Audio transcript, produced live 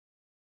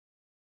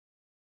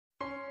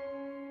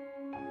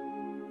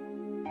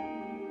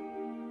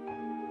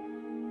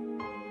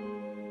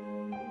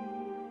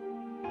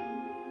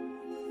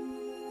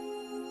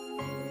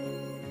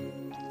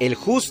El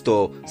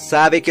justo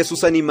sabe que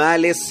sus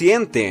animales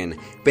sienten,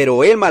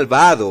 pero el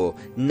malvado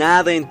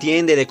nada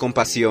entiende de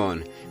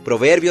compasión.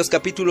 Proverbios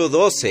capítulo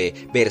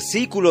 12,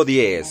 versículo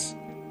 10.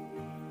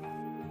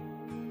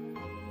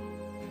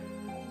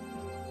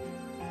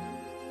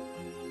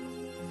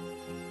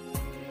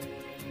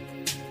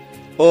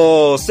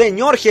 ¡Oh,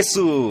 Señor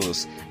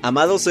Jesús!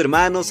 Amados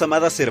hermanos,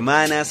 amadas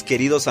hermanas,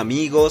 queridos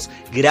amigos,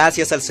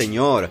 gracias al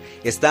Señor.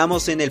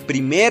 Estamos en el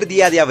primer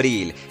día de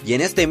abril y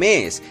en este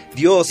mes,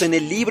 Dios en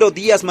el libro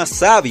Días más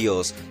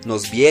sabios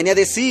nos viene a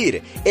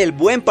decir: el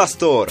buen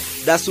pastor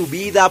da su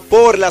vida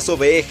por las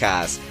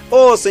ovejas.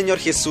 ¡Oh, Señor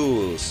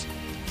Jesús!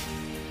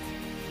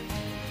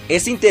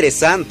 Es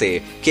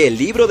interesante que el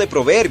libro de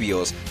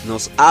Proverbios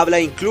nos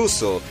habla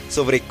incluso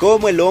sobre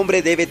cómo el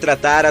hombre debe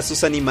tratar a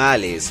sus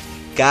animales.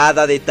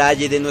 Cada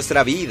detalle de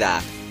nuestra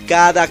vida,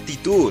 cada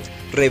actitud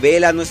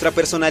revela nuestra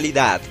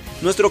personalidad,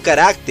 nuestro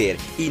carácter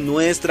y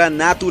nuestra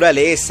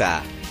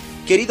naturaleza.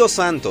 Queridos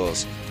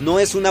santos, no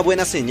es una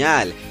buena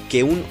señal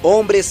que un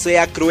hombre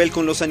sea cruel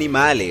con los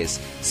animales.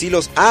 Si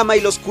los ama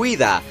y los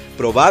cuida,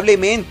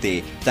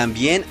 probablemente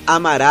también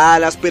amará a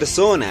las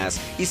personas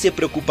y se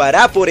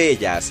preocupará por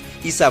ellas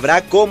y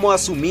sabrá cómo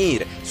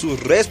asumir sus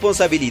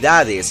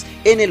responsabilidades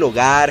en el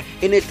hogar,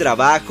 en el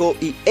trabajo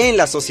y en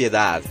la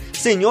sociedad.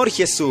 Señor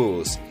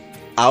Jesús.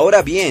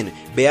 Ahora bien,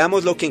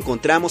 veamos lo que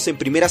encontramos en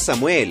 1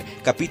 Samuel,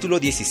 capítulo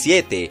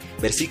 17,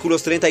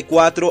 versículos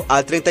 34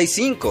 al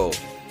 35.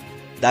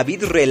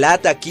 David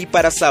relata aquí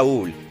para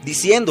Saúl,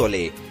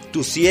 diciéndole: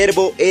 tu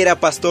siervo era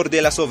pastor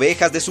de las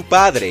ovejas de su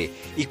padre,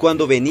 y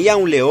cuando venía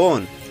un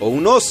león o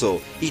un oso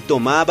y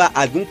tomaba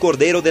algún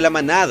cordero de la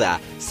manada,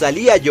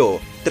 salía yo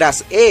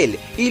tras él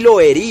y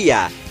lo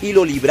hería y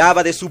lo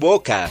libraba de su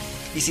boca.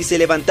 Y si se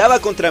levantaba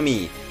contra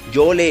mí,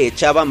 yo le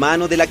echaba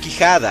mano de la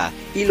quijada,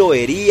 y lo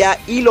hería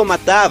y lo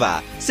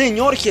mataba.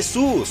 Señor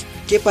Jesús,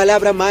 ¡qué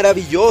palabra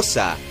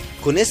maravillosa!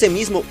 Con ese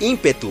mismo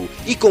ímpetu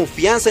y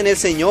confianza en el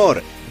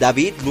Señor,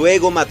 David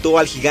luego mató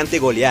al gigante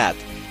Goliat,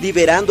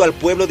 liberando al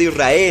pueblo de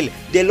Israel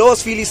de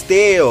los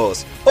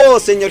filisteos. ¡Oh,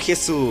 Señor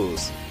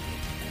Jesús!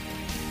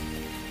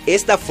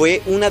 Esta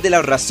fue una de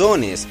las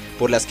razones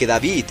por las que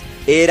David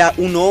era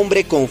un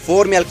hombre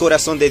conforme al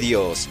corazón de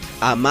Dios.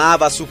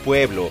 Amaba a su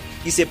pueblo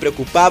y se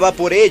preocupaba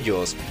por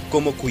ellos,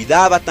 como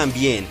cuidaba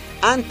también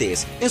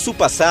antes, en su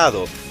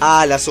pasado,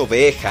 a las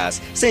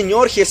ovejas.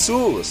 Señor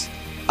Jesús.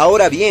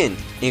 Ahora bien,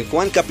 en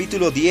Juan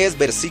capítulo 10,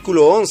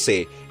 versículo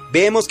 11,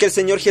 vemos que el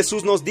Señor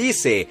Jesús nos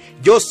dice: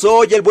 yo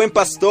soy el buen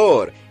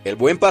pastor. El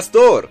buen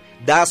pastor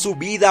da su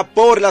vida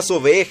por las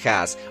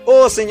ovejas.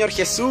 ¡Oh, Señor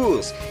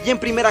Jesús! Y en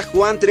 1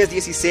 Juan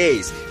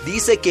 3:16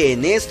 dice que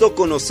en esto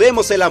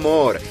conocemos el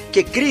amor,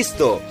 que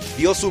Cristo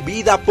dio su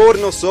vida por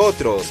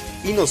nosotros,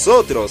 y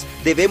nosotros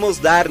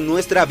debemos dar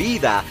nuestra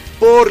vida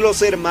por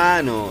los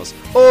hermanos.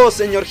 ¡Oh,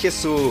 Señor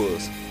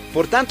Jesús!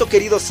 Por tanto,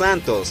 queridos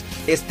santos,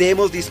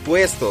 estemos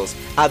dispuestos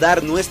a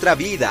dar nuestra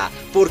vida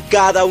por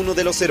cada uno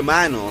de los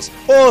hermanos.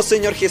 ¡Oh,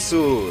 Señor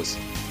Jesús!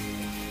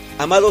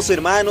 Amados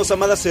hermanos,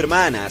 amadas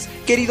hermanas,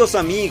 queridos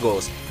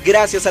amigos,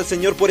 gracias al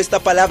Señor por esta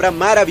palabra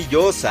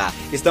maravillosa.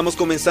 Estamos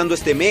comenzando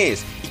este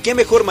mes, y qué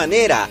mejor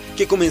manera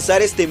que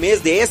comenzar este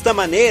mes de esta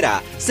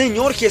manera.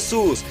 Señor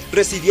Jesús,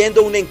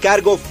 recibiendo un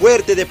encargo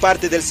fuerte de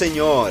parte del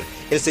Señor.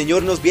 El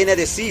Señor nos viene a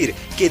decir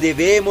que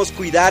debemos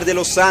cuidar de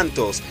los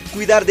santos,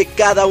 cuidar de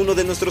cada uno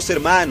de nuestros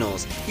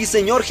hermanos, y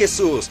Señor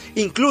Jesús,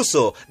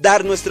 incluso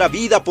dar nuestra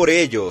vida por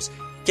ellos.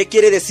 ¿Qué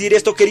quiere decir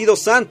esto, queridos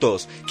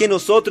santos? Que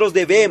nosotros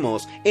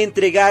debemos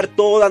entregar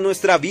toda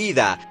nuestra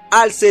vida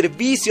al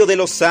servicio de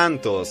los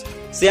santos.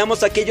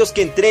 Seamos aquellos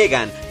que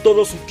entregan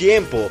todo su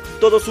tiempo,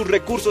 todos sus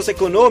recursos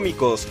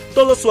económicos,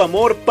 todo su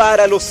amor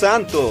para los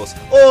santos.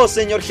 ¡Oh,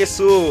 Señor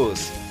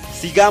Jesús!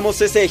 Sigamos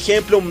ese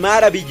ejemplo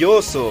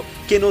maravilloso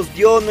que nos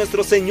dio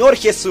nuestro Señor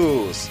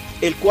Jesús,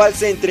 el cual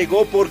se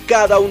entregó por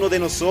cada uno de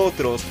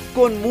nosotros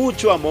con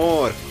mucho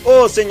amor.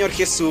 ¡Oh, Señor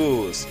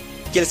Jesús!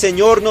 Que el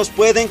Señor nos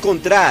pueda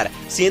encontrar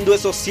siendo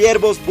esos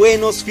siervos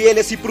buenos,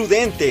 fieles y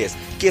prudentes,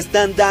 que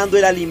están dando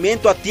el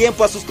alimento a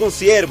tiempo a sus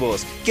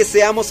consiervos. Que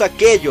seamos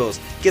aquellos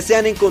que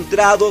sean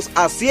encontrados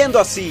haciendo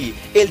así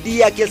el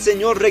día que el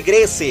Señor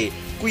regrese,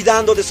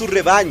 cuidando de su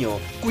rebaño,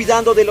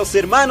 cuidando de los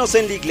hermanos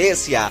en la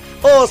iglesia.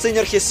 ¡Oh,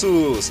 Señor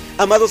Jesús!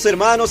 Amados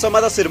hermanos,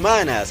 amadas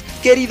hermanas,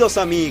 queridos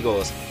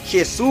amigos,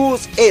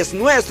 Jesús es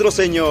nuestro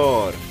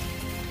Señor.